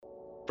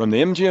From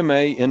the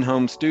MGMA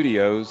in-home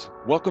studios,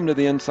 welcome to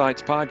the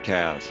Insights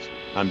Podcast.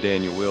 I'm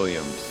Daniel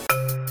Williams.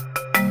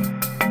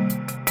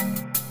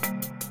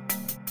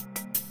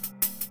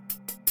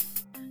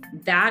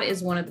 That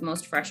is one of the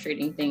most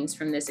frustrating things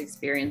from this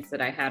experience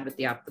that I had with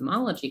the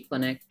ophthalmology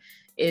clinic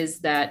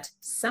is that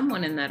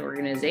someone in that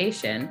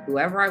organization,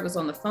 whoever I was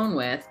on the phone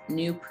with,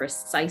 knew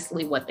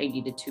precisely what they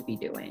needed to be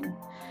doing.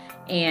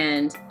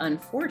 And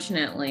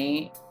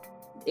unfortunately,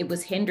 it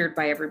was hindered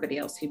by everybody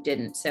else who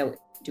didn't. So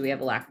do we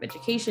have a lack of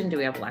education? Do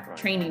we have a lack of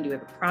training? Do we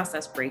have a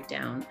process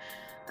breakdown?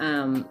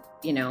 And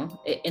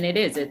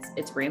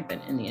it's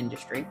rampant in the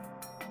industry.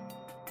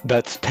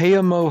 That's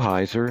Taya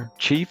Moheiser,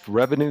 Chief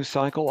Revenue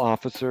Cycle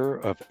Officer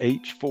of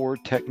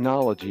H4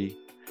 Technology,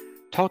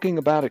 talking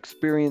about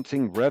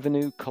experiencing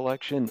revenue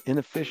collection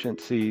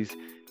inefficiencies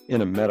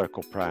in a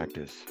medical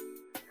practice.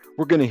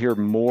 We're going to hear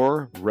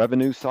more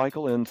revenue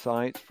cycle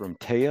insights from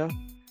Taya,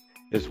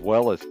 as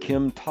well as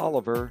Kim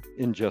Tolliver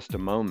in just a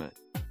moment.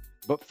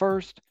 But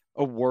first,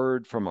 a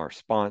word from our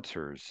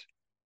sponsors.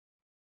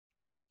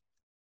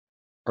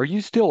 Are you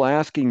still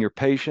asking your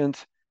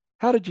patients,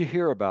 how did you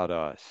hear about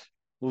us?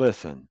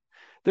 Listen,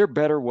 there are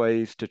better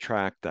ways to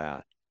track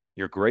that.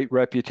 Your great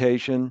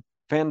reputation,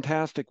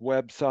 fantastic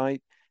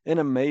website, and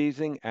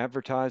amazing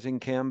advertising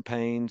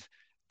campaigns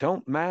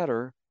don't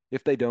matter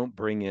if they don't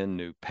bring in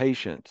new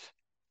patients.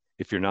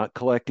 If you're not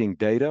collecting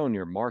data on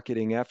your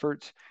marketing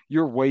efforts,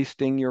 you're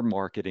wasting your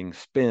marketing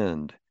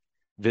spend.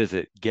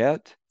 Visit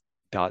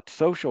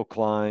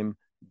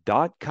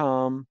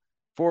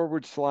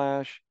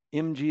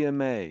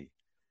get.socialclimb.com/MGMA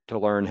to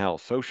learn how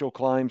Social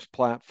Climb's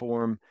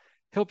platform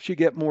helps you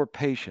get more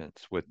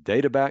patients with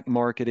data-backed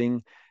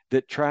marketing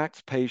that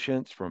tracks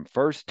patients from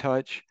first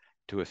touch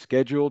to a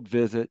scheduled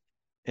visit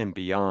and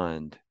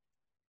beyond.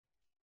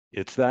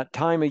 It's that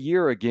time of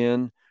year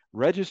again.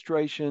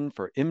 Registration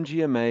for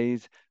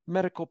MGMA's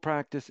Medical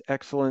Practice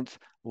Excellence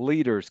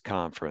Leaders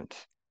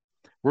Conference.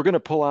 We're going to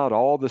pull out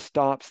all the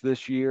stops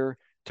this year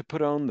to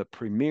put on the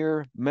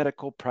premier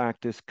medical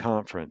practice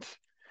conference.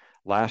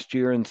 Last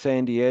year in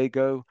San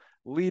Diego,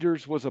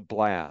 Leaders was a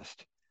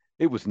blast.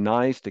 It was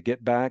nice to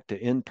get back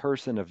to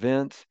in-person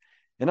events,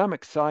 and I'm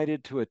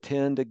excited to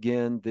attend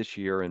again this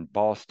year in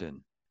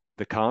Boston.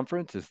 The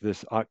conference is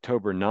this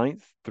October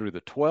 9th through the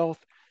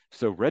 12th,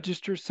 so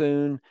register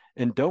soon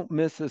and don't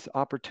miss this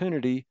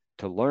opportunity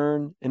to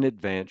learn and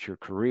advance your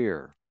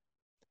career.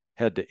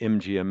 Head to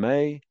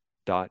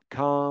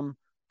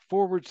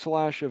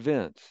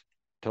mgma.com/events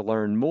to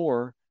learn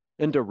more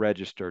and to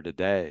register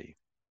today.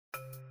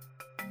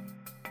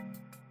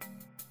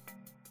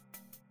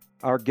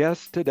 Our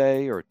guests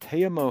today are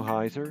Taya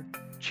Moheiser,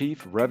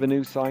 Chief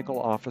Revenue Cycle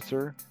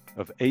Officer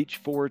of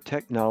H4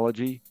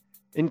 Technology,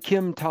 and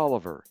Kim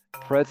Tolliver,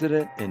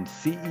 President and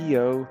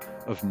CEO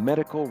of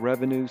Medical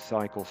Revenue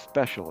Cycle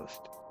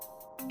Specialist.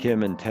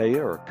 Kim and Taya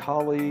are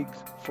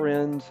colleagues,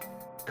 friends,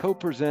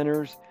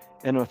 co-presenters,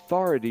 and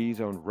authorities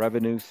on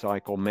revenue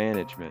cycle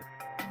management.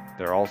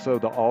 They're also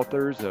the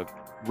authors of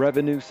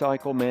Revenue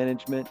Cycle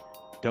Management,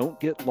 Don't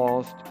Get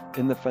Lost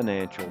in the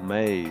Financial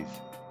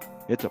Maze.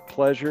 It's a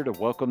pleasure to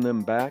welcome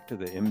them back to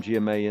the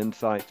MGMA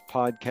Insights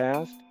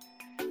podcast.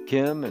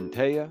 Kim and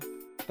Taya,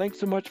 thanks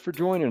so much for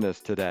joining us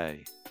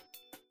today.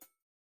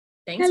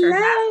 Thanks for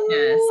having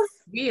us.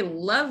 We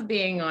love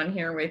being on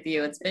here with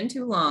you. It's been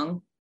too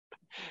long.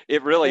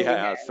 It really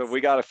has. So we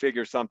got to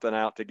figure something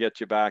out to get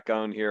you back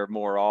on here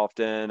more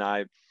often.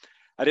 I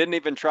didn't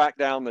even track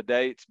down the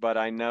dates, but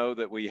I know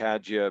that we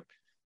had you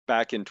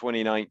back in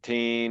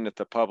 2019 at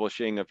the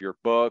publishing of your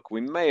book.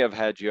 We may have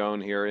had you on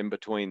here in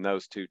between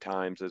those two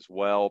times as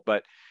well.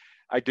 But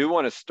I do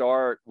want to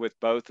start with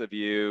both of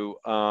you.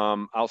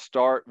 I'll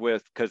start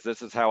with, because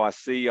this is how I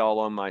see y'all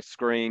on my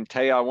screen.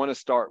 Taya, I want to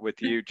start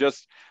with you.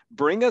 Just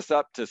bring us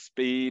up to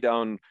speed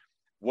on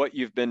what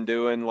you've been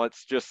doing,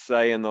 let's just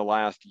say in the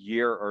last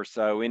year or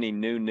so. Any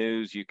new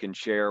news you can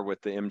share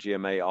with the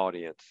MGMA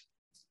audience?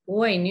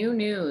 Boy, new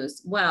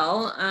news.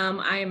 Well,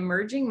 I am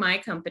merging my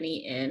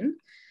company in.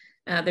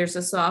 There's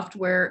a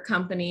software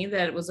company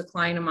that was a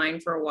client of mine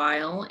for a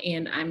while,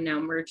 and I'm now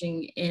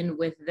merging in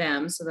with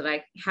them so that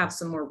I have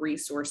some more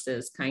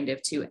resources kind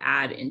of to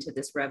add into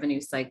this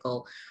revenue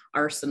cycle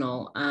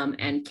arsenal.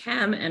 And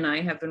Kim and I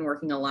have been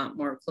working a lot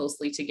more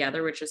closely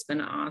together, which has been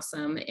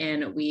awesome.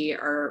 And we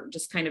are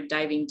just kind of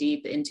diving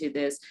deep into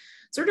this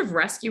sort of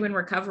rescue and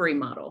recovery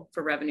model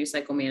for revenue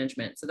cycle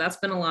management. So that's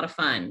been a lot of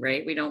fun,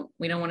 right? We don't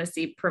want to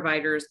see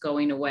providers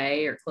going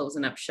away or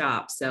closing up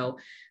shop. So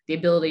the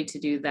ability to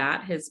do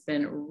that has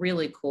been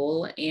really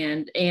cool.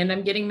 And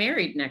I'm getting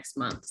married next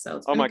month. So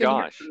it's been oh my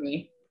gosh, for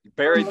me.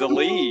 Buried the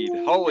lead.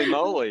 Holy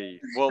moly.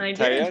 Well,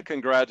 Taya,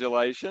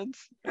 congratulations.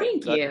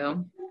 Thank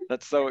you.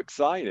 That's so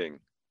exciting.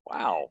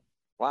 Wow.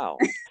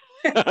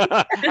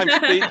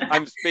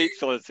 I'm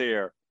speechless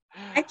here.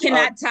 I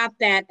cannot top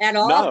that at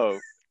all. No,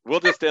 we'll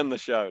just end the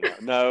show now.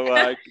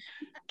 No,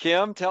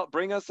 Kim,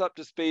 bring us up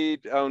to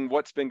speed on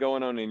what's been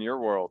going on in your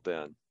world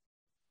then.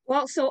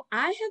 Well, so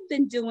I have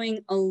been doing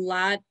a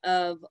lot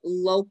of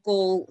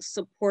local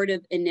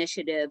supportive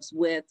initiatives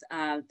with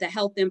the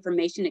health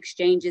information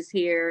exchanges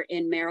here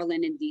in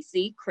Maryland and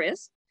DC,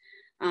 CRISP.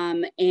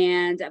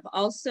 And I've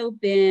also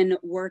been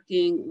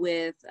working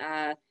with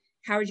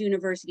Howard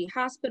University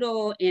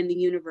Hospital and the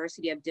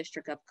University of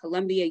District of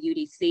Columbia,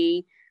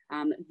 UDC.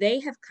 They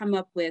have come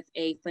up with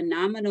a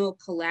phenomenal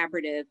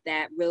collaborative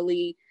that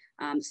really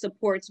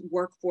supports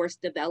workforce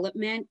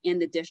development in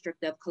the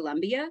District of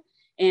Columbia.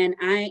 And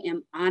I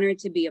am honored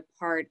to be a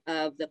part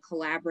of the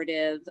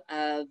collaborative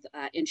of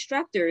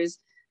instructors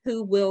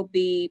who will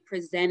be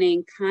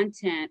presenting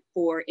content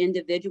for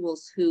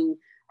individuals who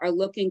are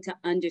looking to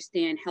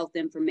understand health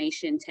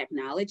information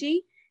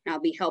technology. And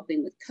I'll be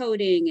helping with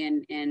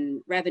coding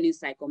and revenue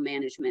cycle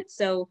management.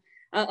 So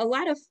a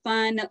lot of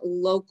fun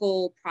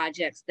local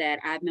projects that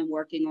I've been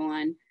working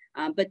on,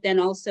 but then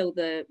also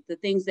the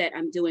things that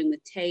I'm doing with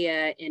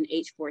Taya and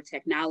H4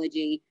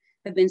 Technology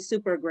have been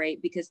super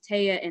great because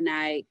Taya and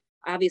I,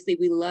 obviously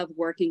we love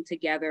working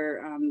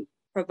together,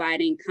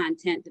 providing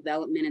content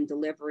development and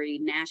delivery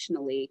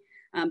nationally,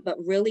 but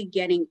really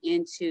getting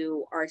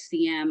into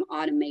RCM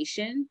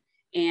automation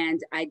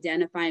and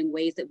identifying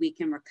ways that we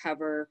can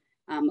recover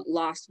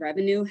lost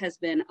revenue has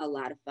been a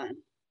lot of fun.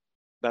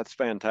 That's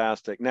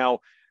fantastic. Now,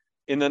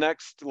 in the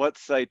next,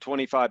 let's say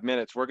 25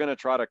 minutes, we're going to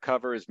try to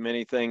cover as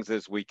many things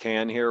as we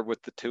can here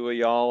with the two of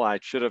y'all. I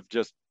should have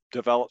just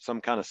developed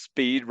some kind of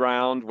speed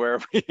round where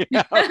we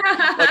have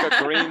like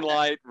a green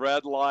light,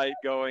 red light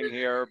going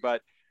here,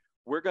 but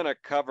we're going to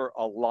cover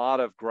a lot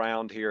of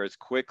ground here as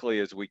quickly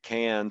as we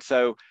can.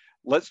 So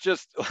let's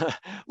just,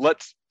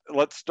 let's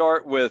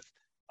start with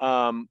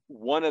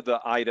one of the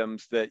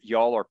items that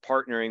y'all are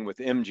partnering with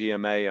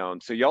MGMA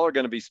on. So y'all are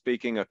going to be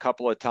speaking a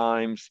couple of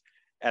times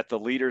at the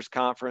Leaders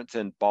Conference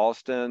in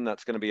Boston.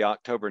 That's going to be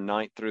October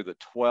 9th through the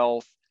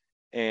 12th.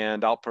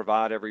 And I'll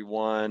provide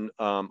everyone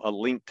a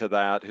link to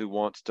that who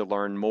wants to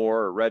learn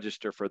more or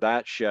register for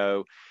that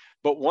show.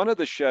 But one of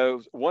the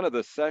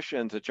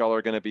sessions that y'all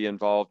are going to be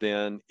involved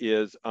in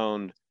is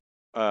on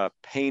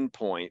pain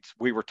points.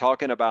 We were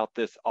talking about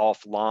this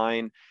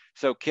offline.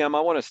 So Kim,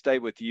 I want to stay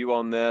with you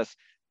on this.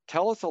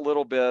 Tell us a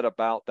little bit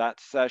about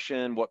that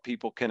session, what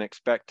people can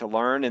expect to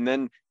learn, and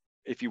then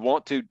if you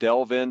want to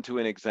delve into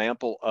an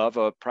example of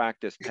a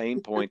practice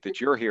pain point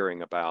that you're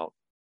hearing about.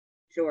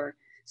 Sure.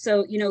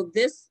 So,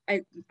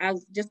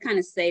 I'll just kind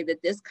of say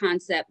that this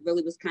concept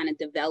really was kind of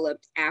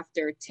developed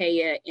after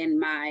Taya and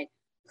my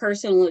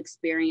personal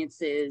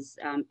experiences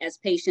as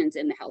patients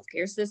in the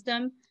healthcare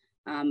system.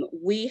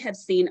 We have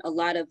seen a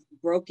lot of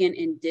broken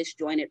and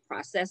disjointed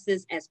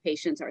processes as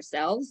patients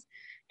ourselves.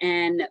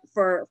 And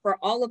for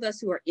all of us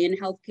who are in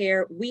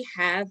healthcare, we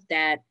have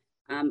that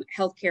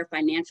healthcare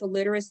financial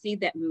literacy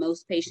that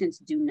most patients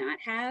do not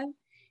have.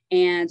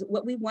 And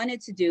what we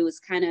wanted to do is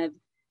kind of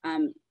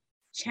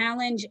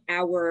challenge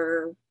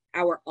our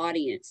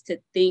audience to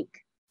think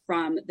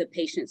from the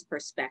patient's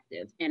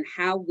perspective and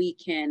how we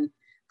can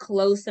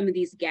close some of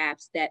these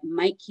gaps that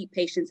might keep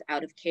patients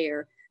out of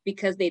care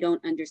because they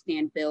don't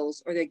understand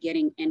bills or they're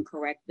getting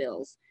incorrect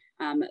bills.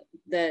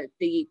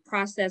 The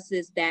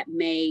processes that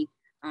may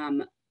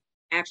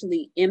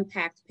actually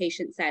impact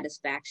patient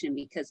satisfaction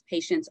because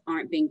patients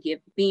aren't being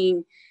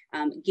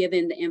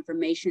given the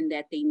information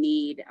that they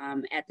need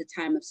at the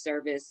time of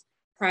service,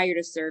 prior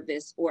to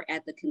service, or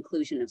at the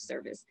conclusion of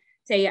service.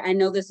 Taya, I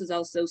know this is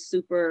also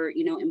super,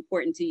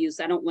 important to you,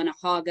 so I don't want to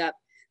hog up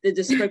the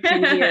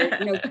description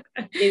here.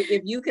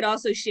 If you could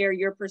also share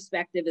your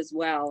perspective as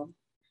well.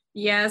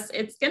 Yes,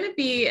 it's going to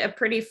be a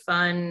pretty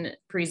fun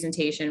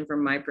presentation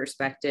from my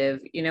perspective.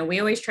 We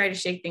always try to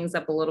shake things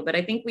up a little bit.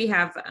 I think we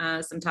have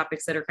some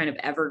topics that are kind of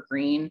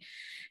evergreen,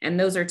 and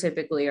those are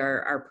typically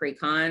our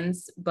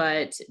pre-cons.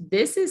 But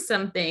this is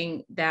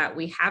something that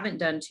we haven't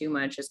done too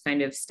much, is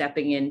kind of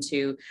stepping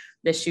into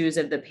the shoes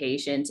of the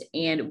patient.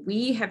 And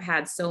we have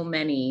had so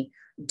many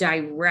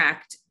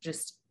direct,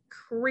 just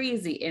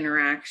crazy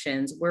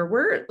interactions where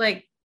we're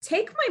like,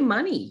 take my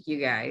money, you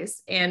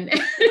guys. And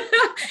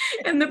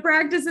and the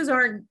practices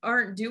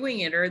aren't doing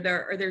it, or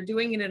they're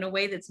doing it in a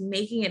way that's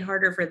making it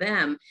harder for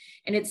them.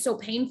 And it's so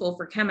painful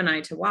for Kim and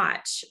I to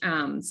watch.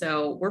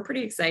 So we're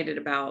pretty excited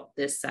about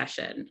this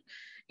session.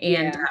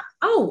 And yeah.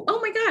 Oh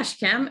my gosh,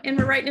 Kim, and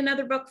we're writing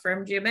another book for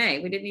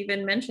MGMA. We didn't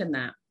even mention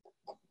that.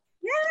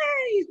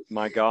 Yay!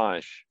 My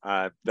gosh.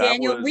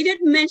 Daniel, we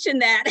didn't mention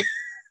that.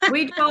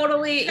 We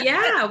totally,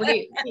 yeah.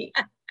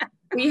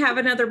 We have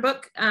another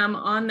book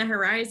on the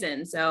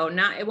horizon. So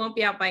it won't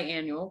be out by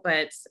annual,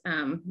 but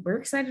we're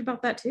excited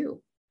about that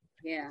too.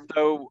 Yeah.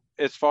 So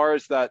as far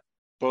as that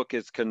book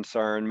is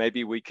concerned,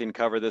 maybe we can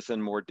cover this in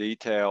more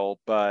detail,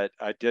 but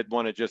I did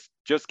want to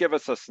just give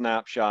us a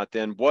snapshot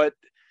then. What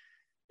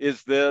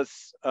is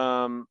this,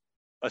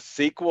 a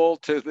sequel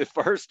to the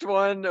first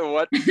one?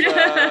 What, you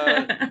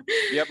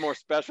have more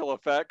special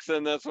effects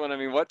in this one? I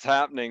mean, what's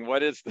happening?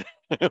 What is,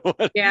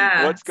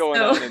 what's going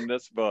on in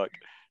this book?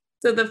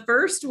 So the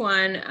first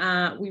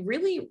one, we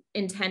really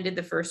intended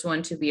the first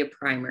one to be a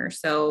primer.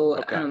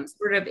 So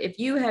sort of if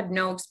you had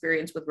no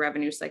experience with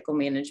revenue cycle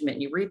management,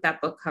 you read that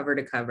book cover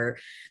to cover,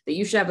 that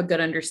you should have a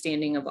good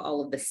understanding of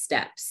all of the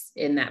steps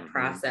in that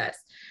process.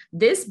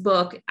 This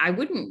book, I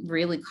wouldn't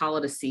really call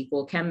it a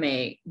sequel. Ken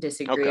may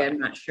disagree, I'm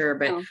not sure,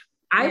 but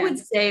I would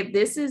say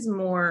this is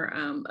more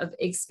of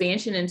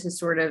expansion into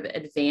sort of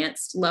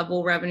advanced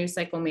level revenue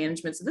cycle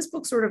management. So this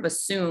book sort of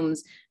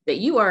assumes that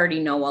you already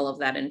know all of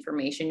that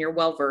information. You're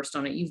well-versed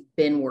on it. You've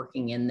been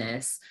working in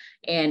this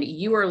and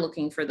you are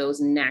looking for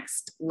those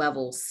next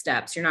level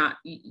steps.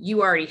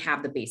 You already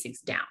have the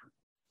basics down,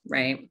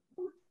 right?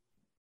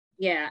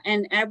 Yeah.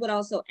 And I would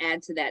also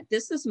add to that,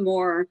 this is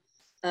more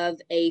of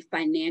a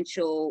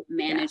financial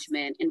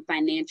management and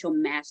financial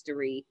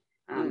mastery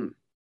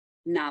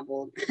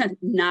novel.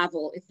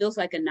 It feels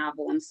like a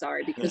novel. I'm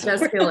sorry, because it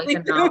does feel like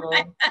a novel.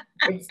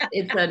 It's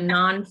a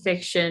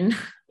nonfiction,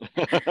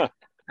 a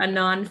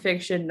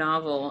nonfiction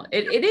novel.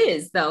 It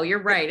is, though.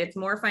 You're right. It's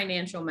more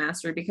financial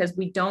mastery because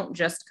we don't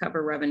just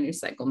cover revenue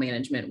cycle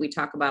management. We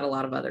talk about a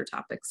lot of other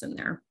topics in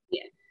there.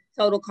 Yeah,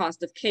 total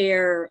cost of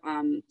care,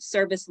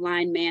 service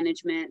line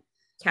management,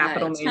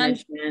 capital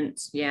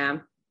management. Yeah.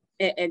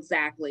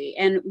 Exactly.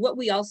 And what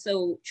we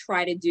also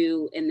try to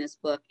do in this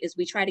book is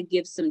we try to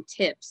give some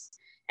tips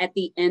at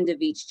the end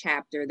of each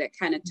chapter that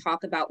kind of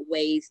talk about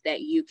ways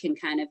that you can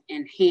kind of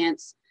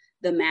enhance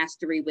the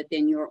mastery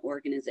within your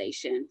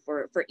organization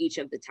for each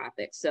of the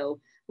topics. So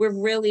we're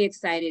really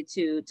excited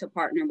to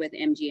partner with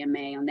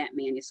MGMA on that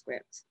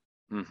manuscript.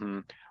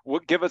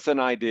 Well, give us an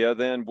idea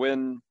then.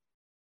 When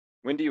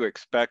do you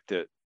expect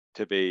it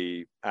to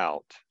be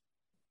out?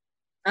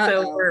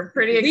 So we're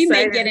pretty excited.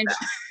 We may get in.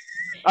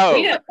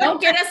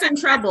 Don't get us in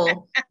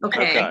trouble.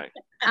 Okay.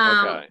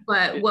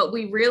 But what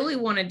we really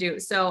want to do,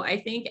 so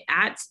I think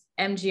at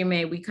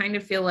MGMA, we kind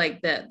of feel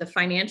like the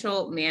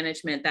financial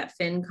management, that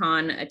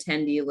FinCon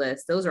attendee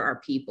list, those are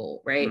our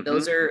people, right?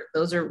 Those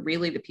are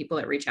really the people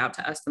that reach out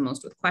to us the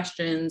most with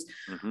questions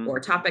or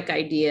topic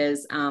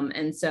ideas.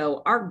 And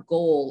so our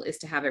goal is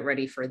to have it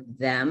ready for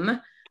them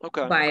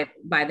by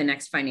the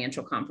next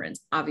financial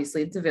conference.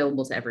 Obviously it's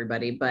available to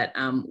everybody, but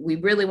we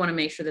really want to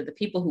make sure that the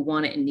people who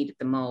want it and need it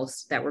the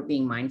most, that we're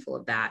being mindful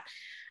of that.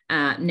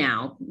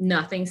 Now,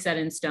 nothing set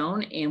in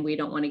stone and we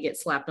don't want to get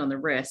slapped on the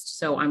wrist.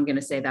 So I'm going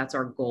to say that's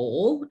our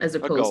goal as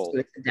opposed to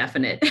it's a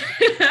definite.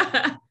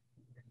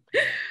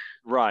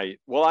 Right.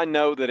 Well, I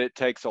know that it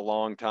takes a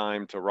long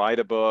time to write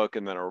a book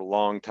and then a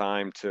long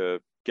time to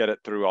get it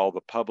through all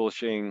the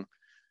publishing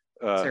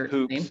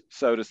hoops,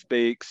 so to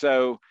speak.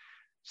 So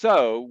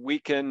we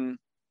can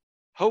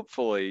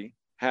hopefully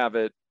have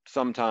it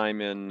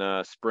sometime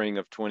in spring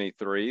of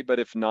 23, but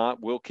if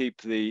not, we'll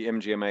keep the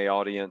MGMA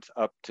audience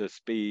up to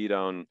speed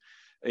on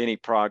any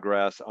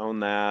progress on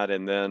that.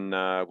 And then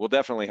we'll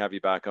definitely have you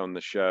back on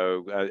the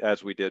show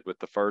as we did with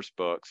the first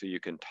book, so you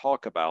can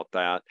talk about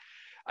that.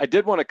 I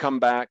did want to come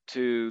back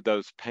to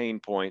those pain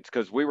points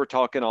because we were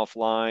talking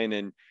offline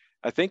and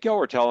I think y'all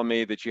were telling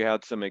me that you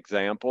had some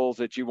examples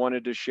that you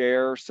wanted to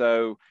share.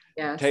 So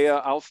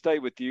Taya, I'll stay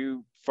with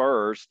you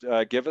first.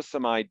 Give us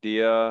some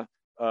idea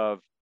of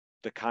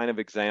the kind of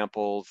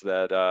examples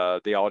that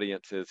the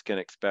audiences can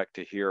expect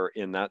to hear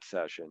in that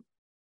session.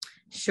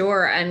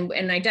 Sure.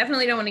 And I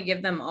definitely don't want to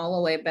give them all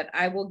away, but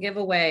I will give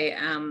away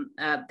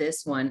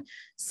this one.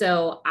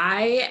 So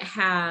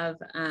I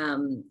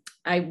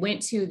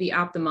went to the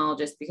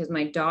ophthalmologist because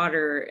my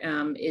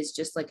daughter is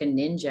just like a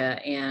ninja,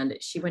 and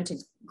she went to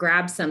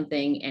grab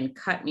something and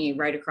cut me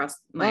right across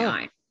my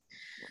eye.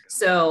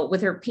 So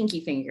with her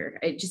pinky finger,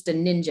 just a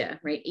ninja,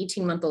 right?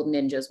 18-month-old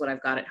ninja is what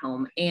I've got at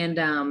home.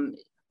 And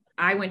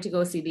I went to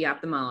go see the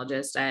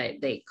ophthalmologist.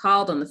 They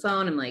called on the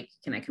phone. I'm like,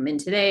 can I come in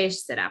today? She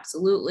said,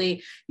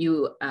 absolutely.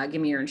 You give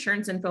me your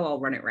insurance info.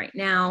 I'll run it right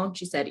now.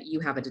 She said, you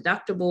have a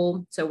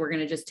deductible, so we're going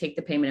to just take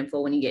the payment in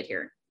full when you get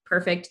here.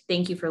 Perfect.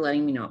 Thank you for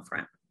letting me know up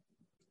front.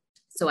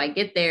 So I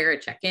get there, I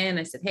check in.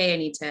 I said, hey, I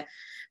need to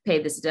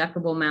pay this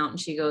deductible amount. And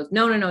she goes,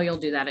 no, you'll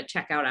do that at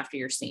checkout after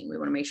you're seen. We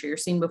want to make sure you're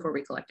seen before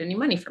we collect any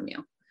money from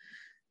you.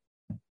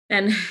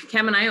 And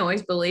Cam and I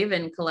always believe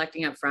in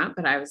collecting up front,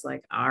 but I was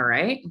like, all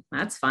right,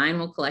 that's fine.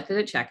 We'll collect it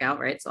at checkout,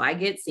 right? So I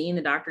get seen,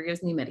 the doctor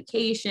gives me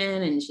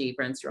medication and she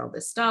runs through all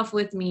this stuff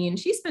with me. And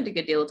she spent a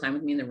good deal of time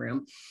with me in the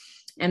room.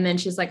 And then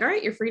she's like, all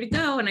right, you're free to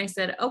go. And I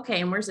said,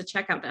 okay, and where's the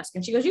checkout desk?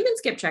 And she goes, you can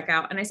skip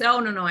checkout. And I said,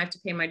 oh, no, I have to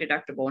pay my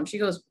deductible. And she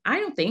goes, I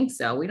don't think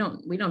so. We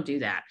don't do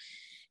that.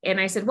 And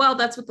I said, well,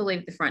 that's what the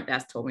lady at the front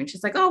desk told me. And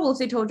she's like, oh, well, if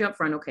they told you up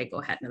front, okay,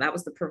 go ahead. Now that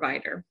was the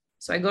provider.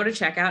 So I go to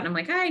checkout and I'm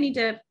like, I need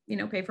to,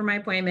 pay for my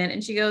appointment.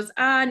 And she goes,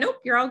 nope,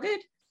 you're all good.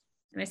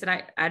 And I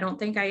said, I don't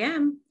think I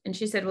am. And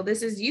she said, well,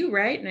 this is you,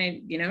 right?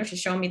 And she's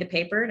showing me the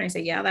paper. And I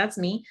say, yeah, that's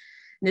me.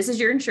 And this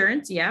is your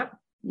insurance. Yep.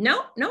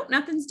 Nope,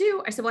 nothing's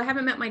due. I said, well, I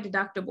haven't met my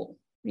deductible,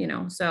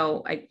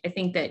 so I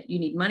think that you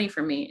need money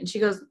from me. And she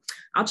goes,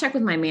 I'll check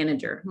with my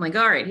manager. I'm like,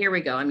 all right, here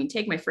we go.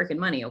 Take my freaking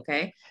money.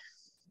 Okay.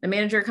 The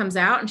manager comes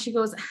out and she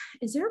goes,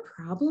 is there a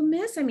problem,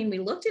 miss? We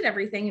looked at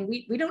everything and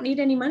we don't need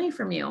any money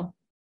from you.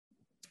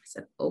 I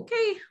said,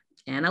 okay.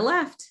 And I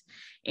left.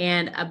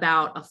 And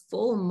about a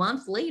full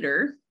month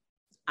later,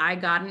 I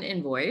got an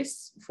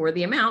invoice for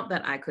the amount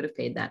that I could have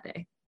paid that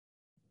day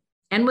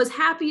and was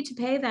happy to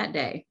pay that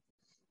day.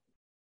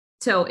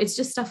 So it's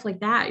just stuff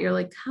like that. You're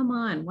like, come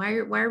on, why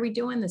are we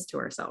doing this to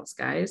ourselves,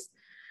 guys?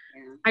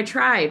 Yeah. I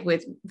tried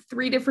with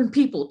 3 different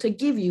people to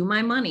give you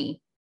my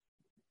money.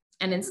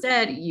 And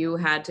instead you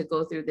had to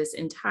go through this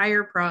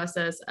entire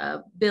process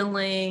of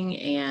billing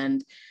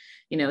and,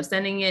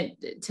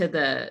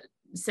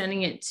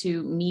 sending it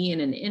to me in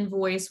an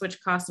invoice,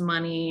 which costs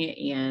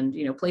money, and,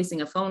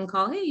 placing a phone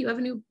call. Hey, you have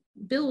a new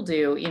bill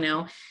due,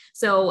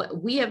 So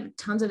we have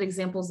tons of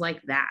examples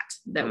like that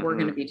we're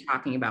going to be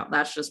talking about.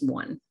 That's just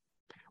one.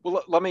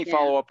 Well, let me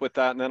follow up with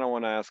that, and then I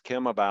want to ask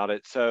Kim about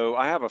it. So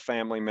I have a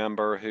family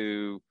member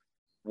who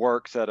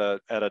works at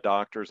a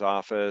doctor's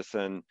office,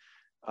 and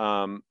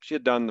she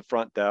had done the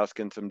front desk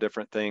and some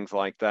different things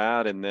like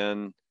that, and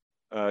then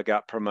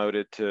got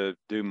promoted to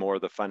do more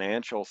of the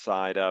financial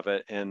side of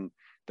it. And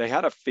they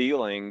had a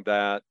feeling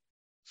that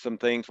some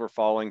things were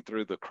falling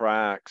through the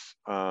cracks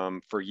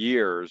for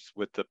years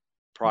with the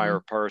prior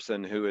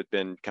person who had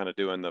been kind of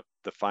doing the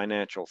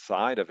financial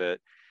side of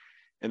it.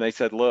 And they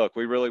said, look,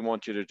 we really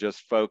want you to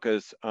just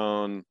focus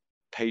on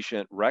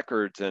patient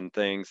records and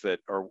things that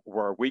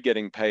are we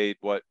getting paid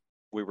what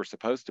we were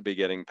supposed to be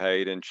getting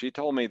paid? And she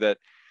told me that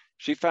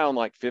she found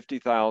like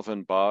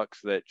 $50,000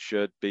 that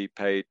should be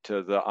paid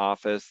to the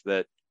office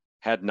that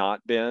had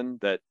not been,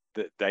 that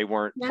they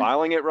weren't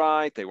filing it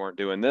right. They weren't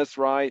doing this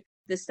right.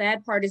 The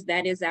sad part is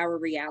that is our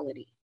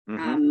reality.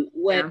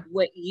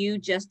 What you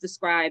just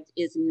described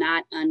is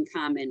not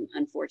uncommon,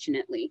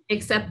 unfortunately.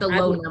 Except the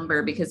low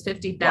number, because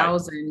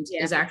 50,000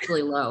 is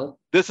actually low.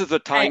 This is a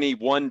tiny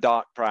one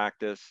doc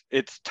practice.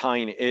 It's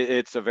tiny.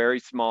 It's a very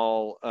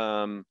small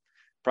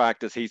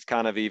practice. He's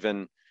kind of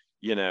even,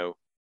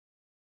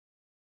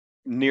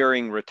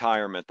 nearing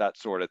retirement, that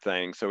sort of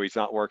thing. So he's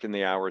not working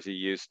the hours he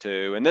used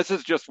to. And this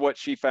is just what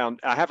she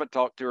found. I haven't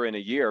talked to her in a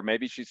year.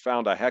 Maybe she's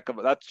found a heck of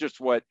it. That's just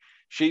what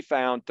she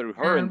found through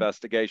her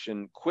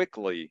investigation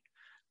quickly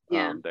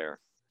there.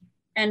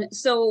 And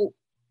so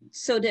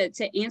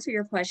to answer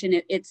your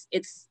question,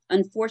 it's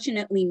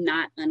unfortunately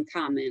not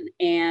uncommon.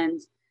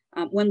 And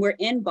when we're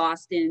in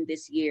Boston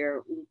this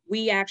year,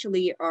 we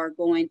actually are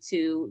going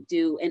to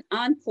do an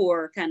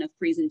encore kind of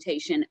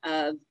presentation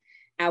of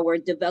our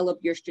Develop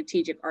Your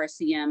Strategic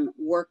RCM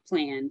work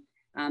plan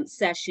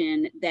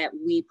session that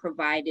we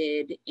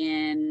provided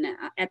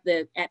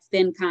at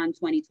FinCon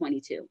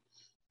 2022.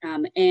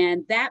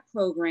 And that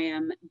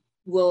program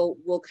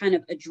will kind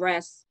of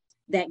address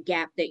that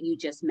gap that you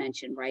just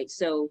mentioned, right?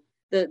 So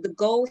the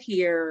goal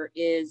here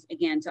is,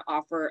 again, to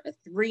offer a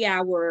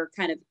 3-hour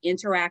kind of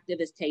interactive,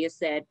 as Taya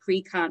said,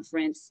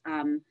 pre-conference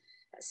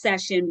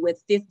session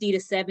with 50 to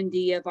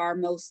 70 of our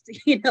most,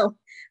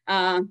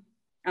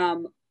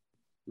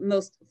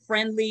 most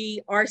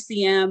friendly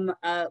RCM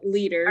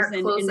leaders.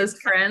 Our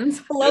closest friends.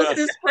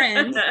 Closest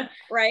friends,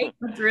 right?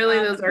 It's really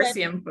those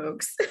RCM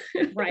folks.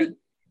 Right.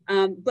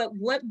 But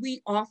what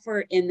we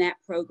offer in that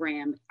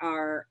program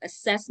are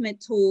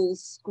assessment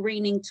tools,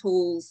 screening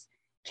tools,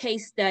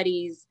 case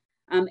studies,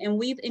 and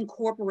we've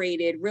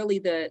incorporated really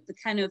the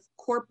kind of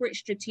corporate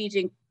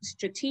strategic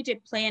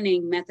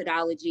planning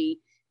methodology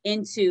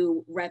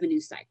into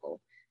revenue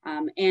cycle.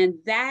 And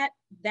that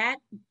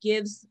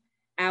gives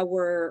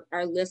our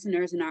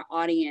listeners and our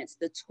audience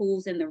the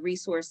tools and the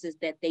resources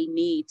that they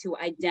need to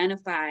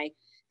identify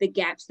the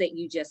gaps that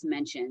you just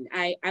mentioned.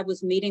 I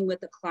was meeting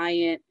with a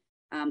client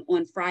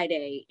on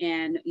Friday,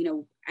 and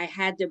I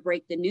had to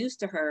break the news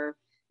to her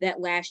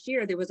that last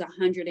year there was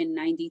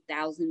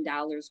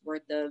 $190,000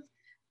 worth of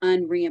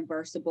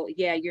unreimbursable.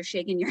 Yeah, you're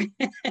shaking your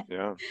head.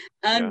 Yeah.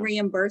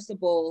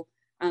 Unreimbursable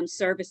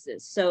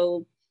services.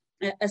 So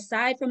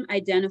aside from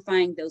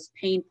identifying those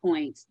pain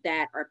points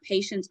that our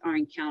patients are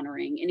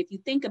encountering, and if you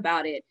think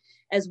about it,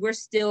 as we're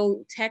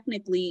still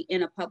technically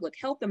in a public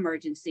health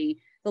emergency,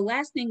 the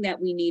last thing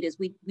that we need is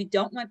we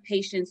don't want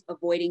patients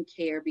avoiding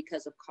care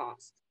because of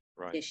cost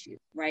issues,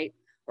 right?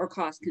 Or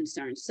cost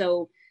concerns.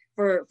 So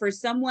for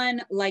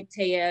someone like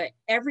Taya,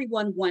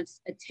 everyone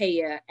wants a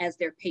Taya as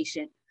their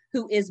patient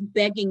who is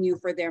begging you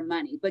for their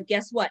money. But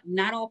guess what?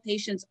 Not all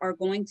patients are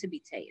going to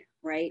be Taya,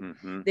 right?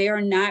 They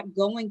are not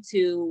going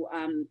to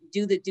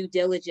do the due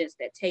diligence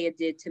that Taya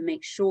did to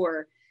make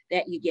sure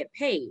that you get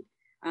paid.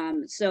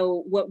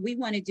 So what we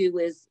want to do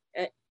is,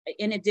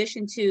 in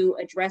addition to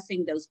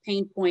addressing those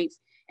pain points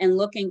and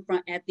looking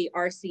at the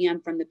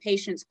RCM from the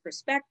patient's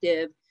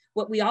perspective,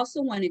 what we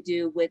also want to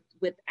do with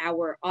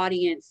our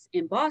audience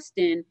in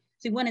Boston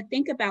is we want to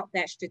think about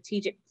that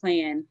strategic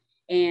plan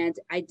and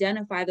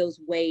identify those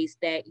ways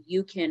that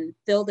you can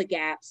fill the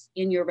gaps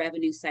in your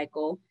revenue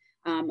cycle,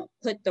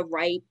 put the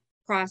right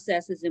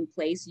processes in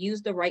place,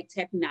 use the right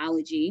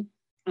technology,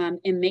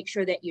 and make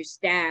sure that your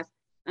staff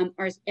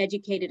are as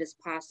educated as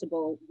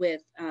possible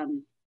with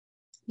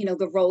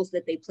the roles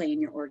that they play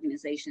in your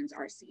organization's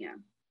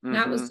RCM.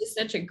 That was just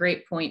such a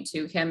great point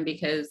too, Kim,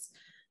 because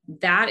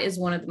that is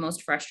one of the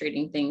most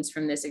frustrating things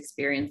from this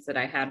experience that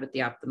I had with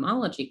the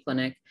ophthalmology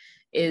clinic,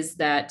 is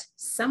that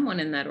someone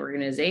in that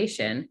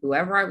organization,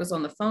 whoever I was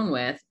on the phone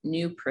with,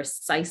 knew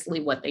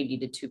precisely what they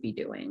needed to be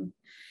doing.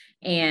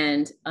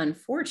 And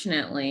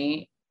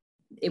unfortunately,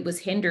 it was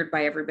hindered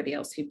by everybody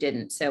else who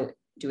didn't. So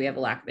do we have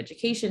a lack of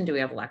education? Do we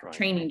have a lack of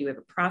training? Do we have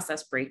a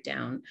process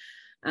breakdown?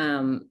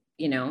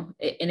 You know,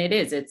 and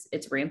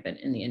it's rampant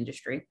in the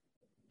industry.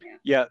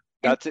 Yeah,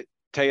 that's it.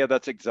 Taya,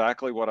 that's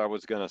exactly what I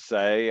was going to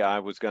say. I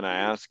was going to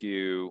ask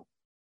you,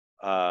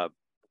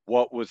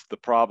 what was the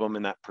problem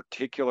in that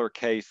particular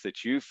case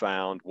that you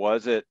found?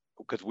 Was it,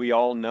 because we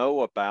all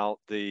know about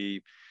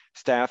the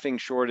staffing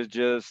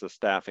shortages, the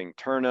staffing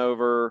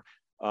turnover,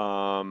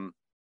 the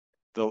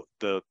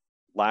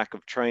lack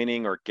of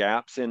training or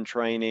gaps in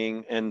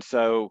training. And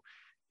so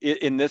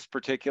in this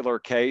particular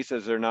case,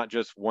 is there not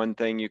just one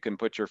thing you can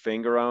put your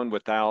finger on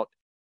without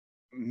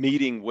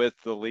meeting with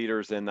the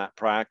leaders in that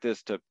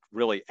practice to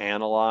really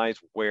analyze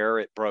where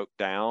it broke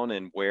down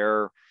and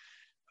where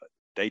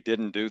they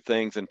didn't do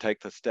things and take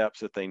the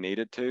steps that they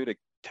needed to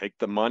take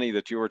the money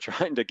that you were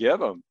trying to give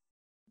them?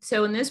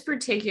 So in this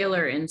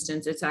particular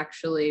instance, it's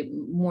actually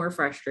more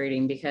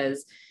frustrating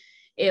because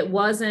it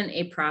wasn't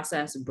a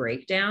process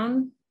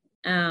breakdown.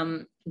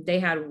 They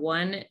had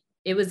one,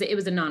 it was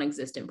a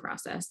non-existent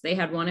process. They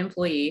had one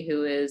employee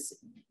who is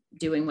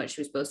doing what she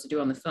was supposed to do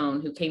on the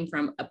phone, who came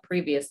from a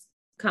previous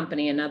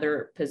company,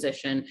 another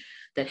position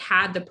that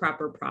had the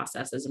proper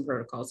processes and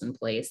protocols in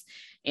place.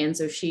 And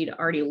so she'd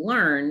already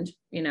learned,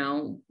 you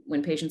know,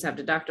 when patients have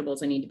deductibles,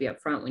 they need to be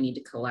upfront, we need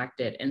to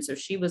collect it. And so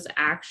she was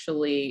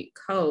actually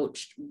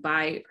coached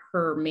by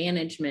her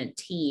management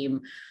team.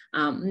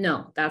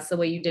 No, that's the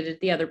way you did it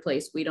the other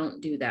place. We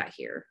don't do that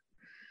here.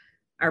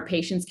 Our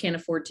patients can't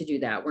afford to do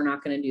that. We're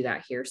not going to do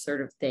that here,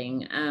 sort of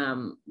thing,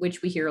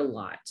 which we hear a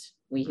lot.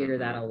 We hear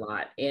that a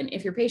lot. And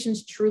if your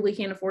patients truly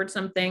can't afford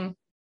something,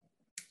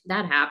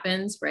 that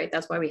happens, right?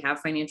 That's why we have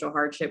financial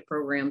hardship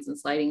programs and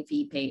sliding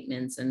fee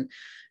payments and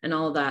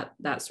all of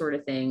that sort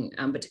of thing.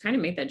 But to kind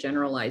of make that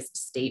generalized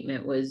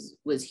statement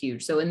was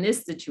huge. So in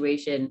this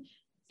situation,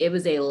 it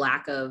was a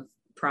lack of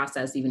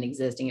process even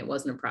existing. It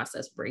wasn't a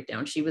process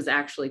breakdown. She was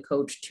actually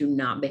coached to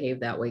not behave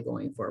that way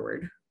going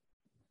forward.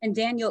 And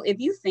Daniel, if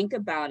you think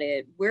about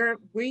it,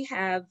 we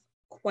have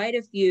quite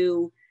a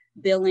few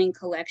billing,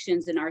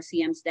 collections, and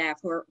RCM staff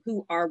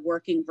who are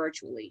working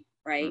virtually,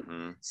 right?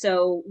 Mm-hmm.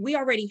 So we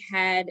already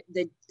had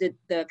the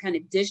kind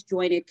of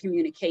disjointed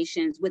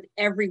communications with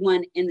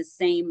everyone in the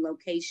same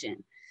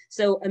location.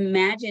 So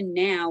imagine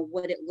now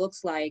what it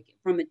looks like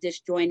from a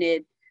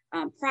disjointed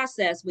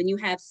process when you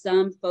have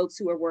some folks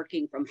who are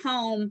working from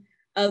home,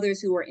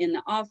 others who are in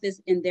the office,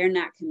 and they're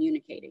not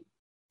communicating.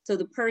 So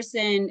the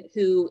person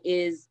who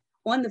is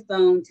on the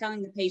phone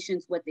telling the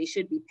patients what they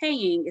should be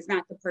paying is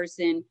not the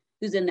person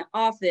who's in the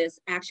office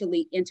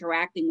actually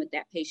interacting with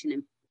that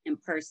patient in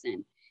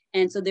person.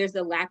 And so there's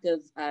a lack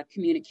of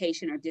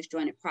communication or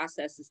disjointed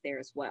processes there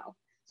as well.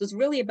 So it's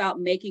really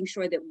about making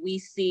sure that we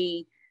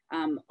see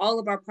all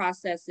of our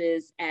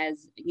processes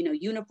as, you know,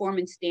 uniform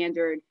and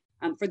standard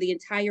for the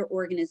entire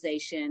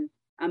organization,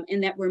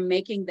 and that we're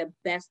making the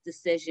best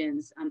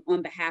decisions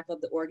on behalf of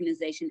the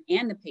organization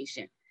and the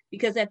patient.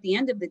 Because at the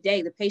end of the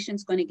day, the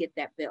patient's going to get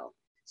that bill.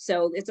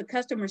 So it's a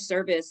customer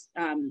service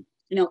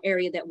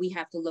area that we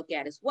have to look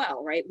at as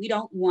well, right? We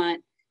don't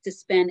want to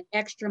spend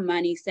extra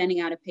money sending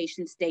out a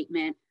patient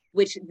statement,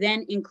 which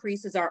then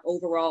increases our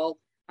overall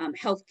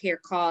healthcare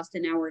cost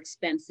and our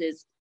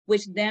expenses,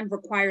 which then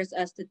requires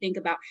us to think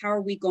about how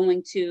are we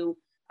going to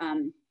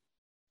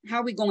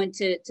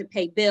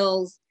pay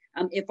bills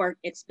if our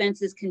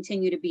expenses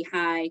continue to be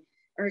high.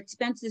 Our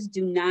expenses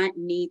do not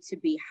need to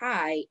be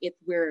high if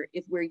we're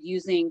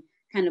using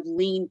kind of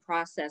lean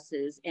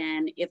processes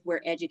and if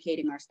we're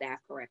educating our staff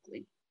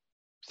correctly.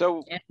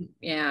 So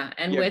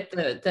with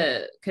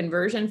the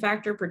conversion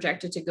factor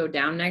projected to go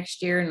down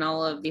next year and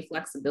all of the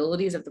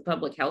flexibilities of the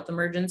public health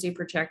emergency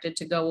projected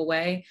to go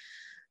away,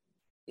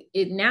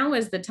 it now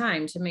is the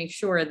time to make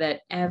sure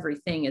that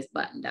everything is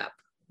buttoned up.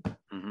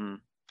 Mm-hmm.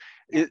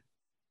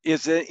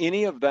 Is there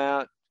any of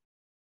that,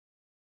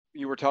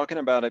 you were talking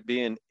about it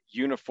being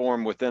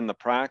uniform within the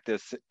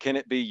practice, can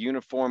it be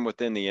uniform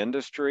within the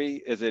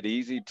industry? Is it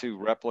easy to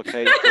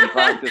replicate from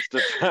practice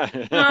to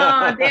practice?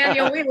 Oh,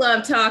 Daniel, we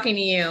love talking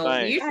to you.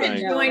 Thanks, you should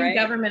join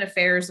government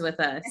affairs with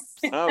us.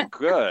 Oh,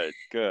 good.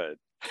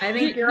 I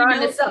think you're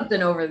onto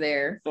something over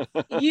there.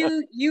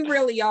 You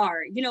really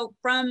are. You know,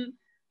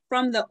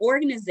 from the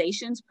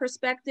organization's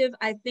perspective,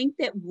 I think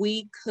that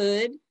we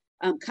could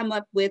come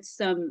up with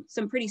some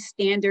pretty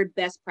standard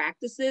best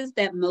practices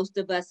that most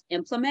of us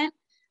implement.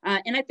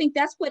 And I think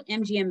that's what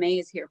MGMA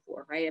is here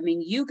for, right? I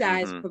mean, you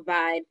guys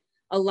provide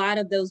a lot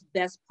of those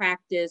best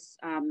practice,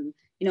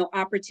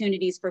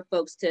 opportunities for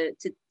folks to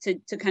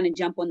kind of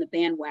jump on the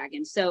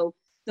bandwagon. So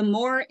the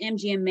more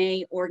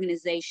MGMA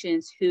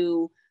organizations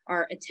who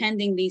are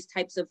attending these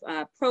types of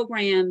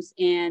programs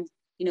and,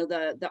 you know,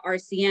 the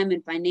RCM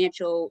and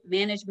financial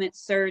management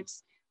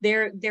certs,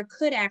 there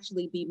could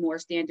actually be more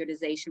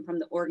standardization from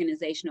the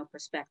organizational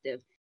perspective.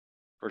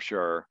 For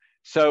sure.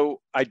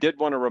 So I did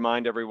want to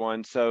remind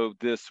everyone, so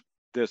this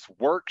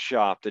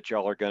workshop that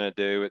y'all are going to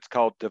do, it's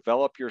called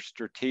Develop Your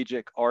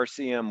Strategic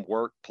RCM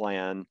Work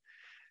Plan.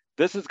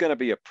 This is going to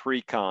be a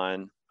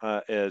pre-con,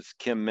 as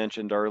Kim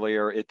mentioned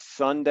earlier. It's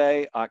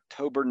Sunday,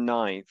 October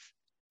 9th,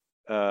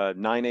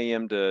 9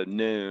 a.m. to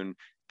noon.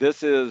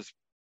 This is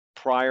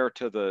prior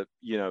to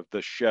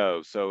the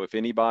show. So if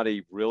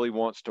anybody really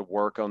wants to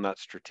work on that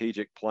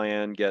strategic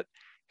plan, get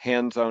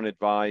hands-on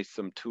advice,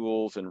 some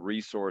tools and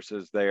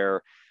resources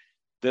there,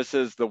 this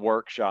is the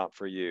workshop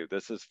for you.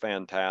 This is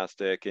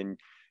fantastic. And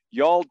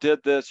y'all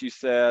did this, you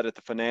said, at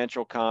the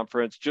financial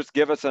conference. Just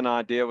give us an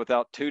idea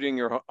without tooting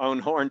your own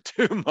horn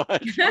too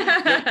much.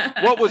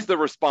 What was the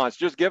response?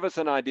 Just give us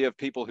an idea of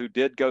people who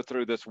did go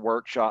through this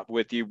workshop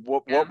with you.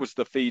 What was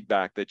the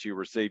feedback that you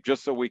received,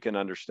 just so we can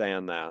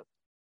understand that?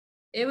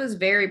 It was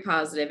very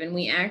positive. And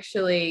we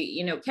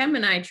actually, Kim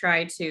and I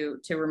try to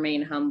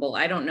remain humble.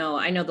 I don't know.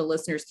 I know the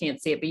listeners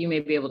can't see it, but you may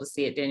be able to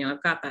see it, Daniel.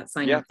 I've got that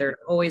sign up there.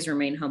 Always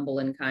remain humble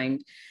and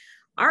kind.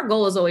 Our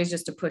goal is always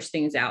just to push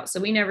things out. So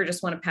we never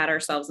just want to pat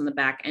ourselves on the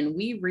back, and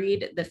we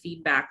read the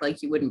feedback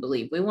like you wouldn't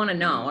believe. We want to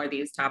know, are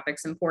these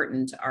topics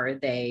important? Are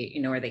they,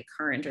 are they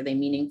current? Are they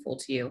meaningful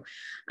to you?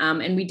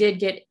 And we did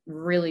get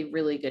really,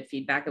 really good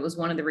feedback. It was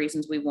one of the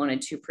reasons we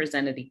wanted to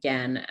present it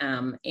again.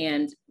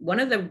 And one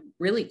of the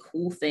really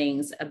cool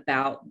things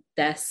about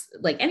this,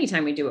 like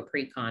anytime we do a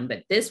pre-con,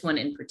 but this one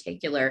in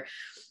particular,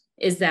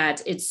 is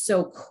that it's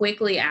so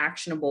quickly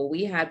actionable.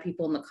 We had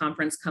people in the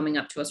conference coming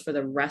up to us for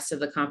the rest of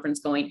the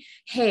conference going,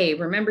 hey,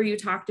 remember you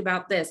talked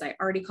about this? I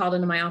already called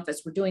into my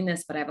office. We're doing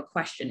this, but I have a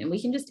question. And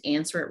we can just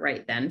answer it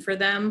right then for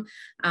them,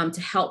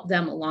 to help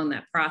them along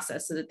that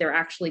process so that they're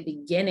actually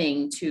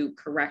beginning to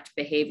correct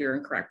behavior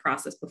and correct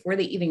process before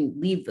they even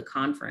leave the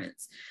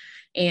conference.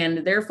 And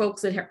there are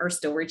folks that are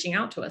still reaching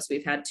out to us.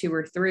 We've had 2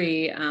 or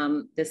 3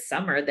 this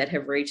summer that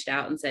have reached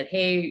out and said,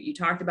 hey, you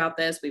talked about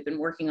this. We've been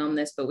working on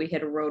this, but we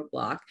hit a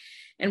roadblock.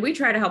 And we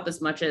try to help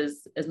as much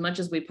as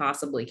we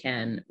possibly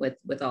can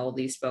with all of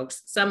these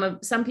folks.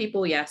 Some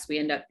people, yes,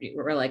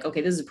 we're like,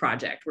 okay, this is a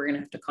project. We're going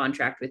to have to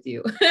contract with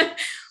you.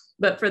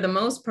 But for the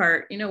most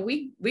part,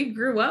 we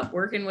grew up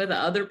working with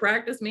other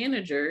practice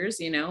managers,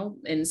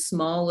 in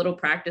small little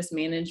practice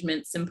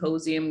management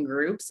symposium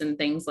groups and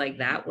things like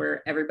that,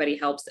 where everybody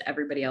helps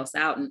everybody else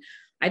out. And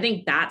I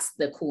think that's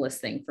the coolest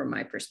thing from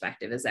my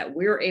perspective, is that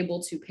we're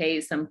able to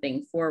pay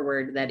something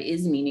forward that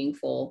is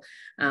meaningful,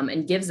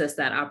 and gives us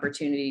that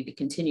opportunity to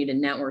continue to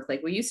network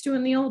like we used to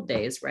in the old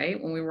days,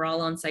 right? When we were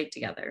all on site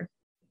together.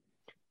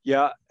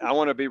 Yeah, I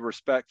want to be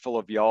respectful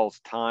of y'all's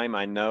time.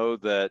 I know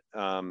that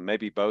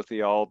maybe both of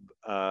y'all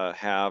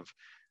have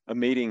a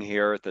meeting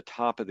here at the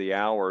top of the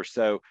hour.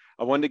 So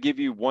I wanted to give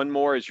you one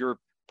more as you're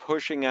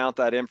pushing out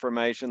that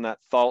information, that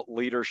thought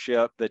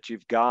leadership that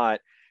you've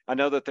got. I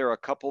know that there are a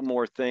couple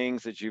more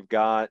things that you've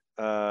got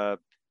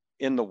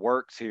in the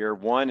works here.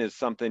 One is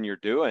something you're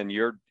doing.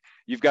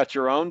 You've got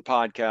your own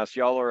podcast.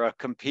 Y'all are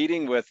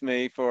competing with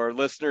me for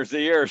listeners'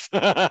 ears.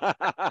 But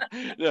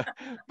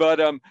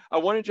I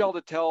wanted y'all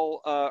to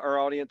tell our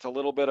audience a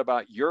little bit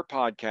about your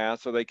podcast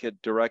so they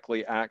could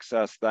directly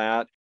access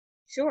that.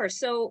 Sure.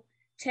 So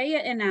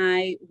Taya and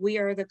I, we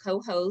are the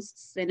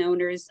co-hosts and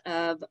owners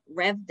of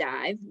Rev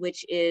Dive,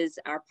 which is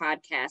our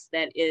podcast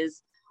that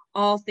is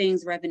all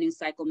things revenue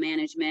cycle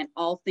management,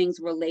 all things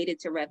related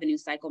to revenue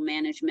cycle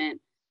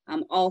management,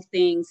 all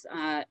things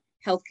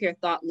healthcare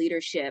thought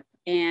leadership.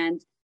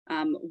 And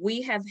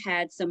we have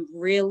had some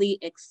really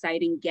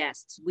exciting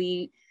guests.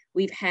 We've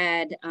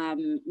had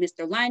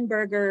Mr.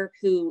 Lineberger,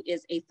 who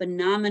is a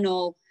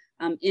phenomenal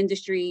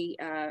industry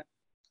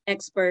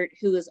expert,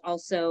 who is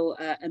also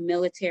a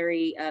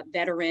military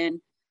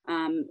veteran.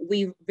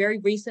 We very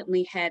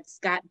recently had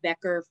Scott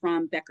Becker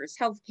from Becker's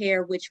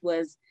Healthcare, which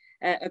was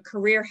a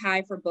career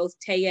high for both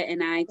Taya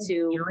and I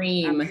to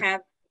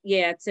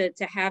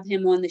have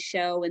him on the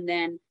show, and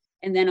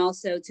then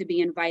also to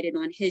be invited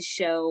on his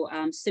show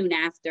soon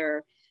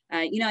after.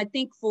 I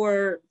think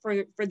for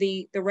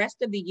the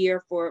rest of the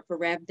year for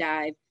Rev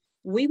Dive,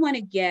 we want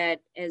to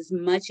get as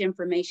much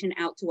information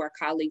out to our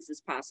colleagues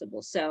as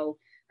possible. So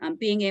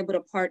being able to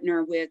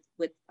partner with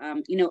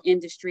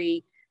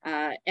industry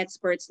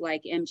experts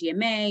like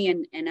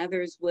MGMA and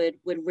others would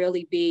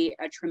really be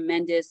a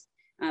tremendous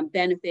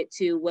benefit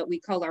to what we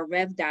call our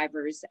Rev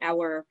Divers,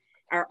 our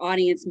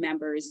audience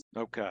members.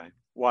 Okay.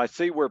 Well, I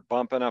see we're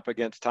bumping up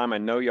against time. I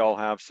know y'all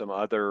have some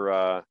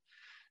other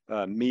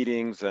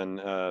meetings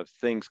and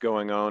things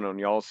going on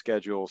y'all's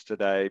schedules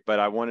today, but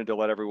I wanted to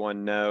let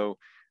everyone know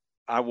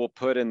I will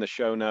put in the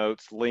show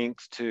notes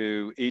links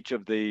to each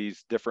of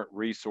these different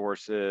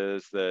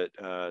resources that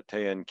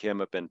Taya and Kim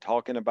have been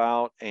talking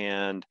about.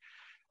 And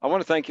I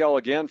want to thank y'all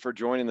again for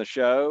joining the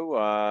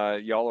show.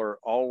 Y'all are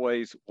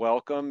always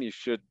welcome. You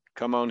should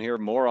come on here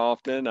more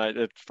often.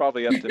 It's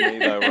probably up to me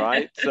though,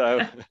 right?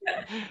 So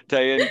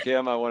Taya and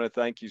Kim, I want to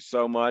thank you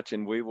so much,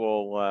 and we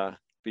will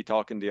be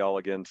talking to y'all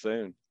again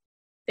soon.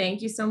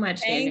 Thank you so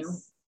much, Daniel.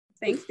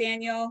 Thanks,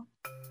 Daniel.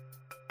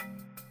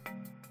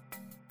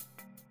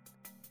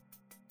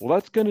 Well,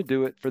 that's going to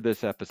do it for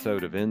this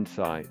episode of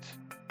Insights.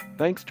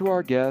 Thanks to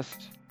our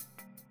guests,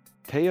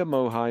 Taya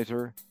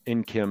Moheiser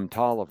and Kim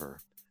Tolliver,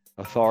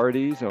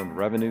 authorities on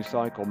revenue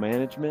cycle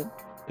management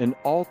and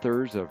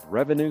authors of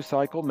Revenue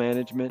Cycle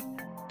Management: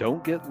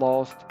 Don't Get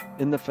Lost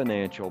in the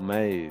Financial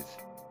Maze.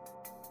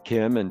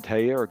 Kim and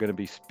Taya are going to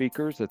be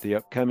speakers at the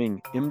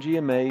upcoming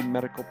MGMA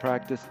Medical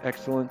Practice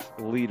Excellence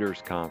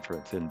Leaders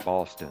Conference in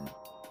Boston.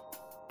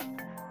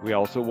 We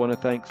also want to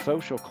thank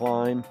Social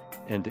Climb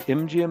and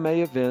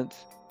MGMA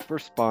Events for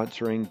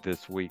sponsoring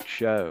this week's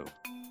show.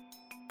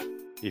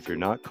 If you're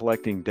not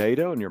collecting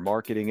data on your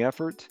marketing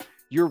efforts,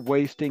 you're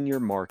wasting your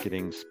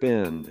marketing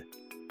spend.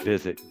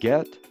 Visit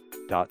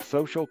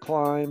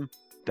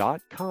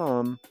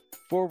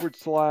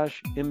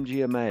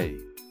get.socialclimb.com/MGMA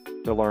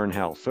to learn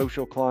how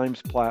Social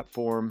Climb's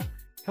platform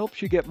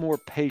helps you get more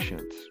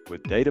patients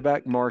with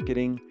data-backed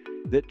marketing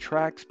that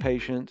tracks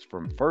patients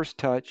from first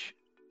touch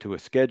to a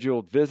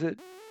scheduled visit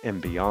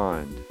and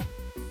beyond.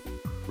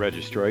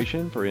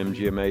 Registration for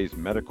MGMA's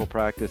Medical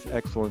Practice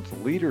Excellence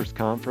Leaders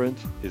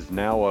Conference is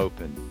now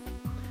open.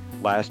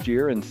 Last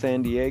year in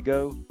San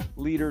Diego,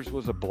 Leaders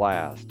was a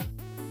blast.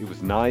 It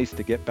was nice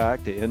to get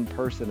back to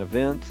in-person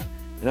events,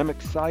 and I'm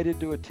excited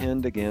to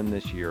attend again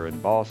this year in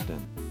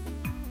Boston.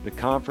 The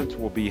conference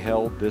will be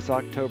held this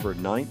October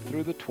 9th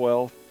through the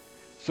 12th,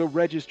 so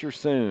register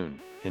soon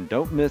and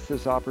don't miss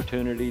this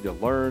opportunity to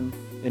learn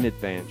and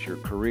advance your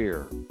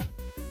career.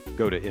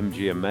 Go to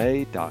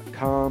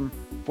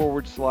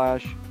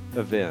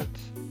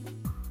mgma.com/events.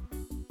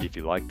 If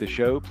you like the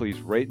show, please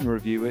rate and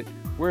review it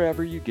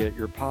wherever you get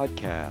your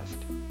podcast.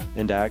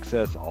 And to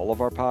access all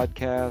of our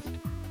podcasts,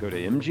 go to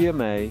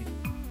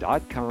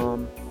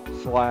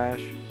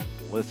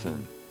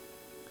mgma.com/listen.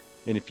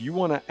 And if you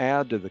want to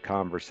add to the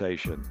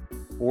conversation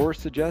or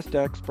suggest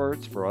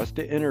experts for us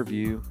to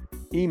interview,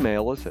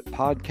 email us at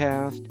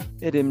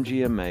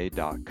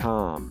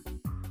podcast@mgma.com.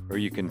 Or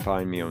you can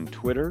find me on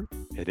Twitter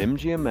at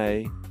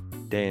MGMA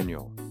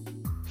Daniel.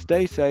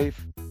 Stay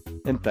safe,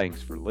 and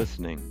thanks for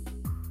listening.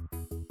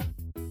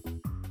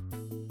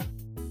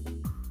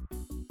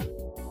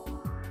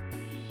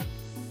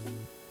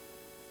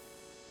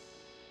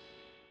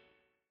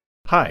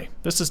 Hi,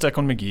 this is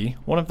Declan McGee,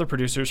 one of the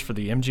producers for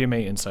the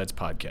MGMA Insights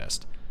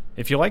podcast.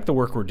 If you like the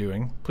work we're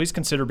doing, please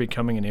consider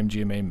becoming an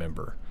MGMA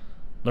member.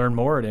 Learn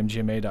more at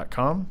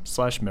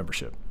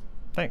mgma.com/membership.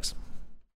 Thanks.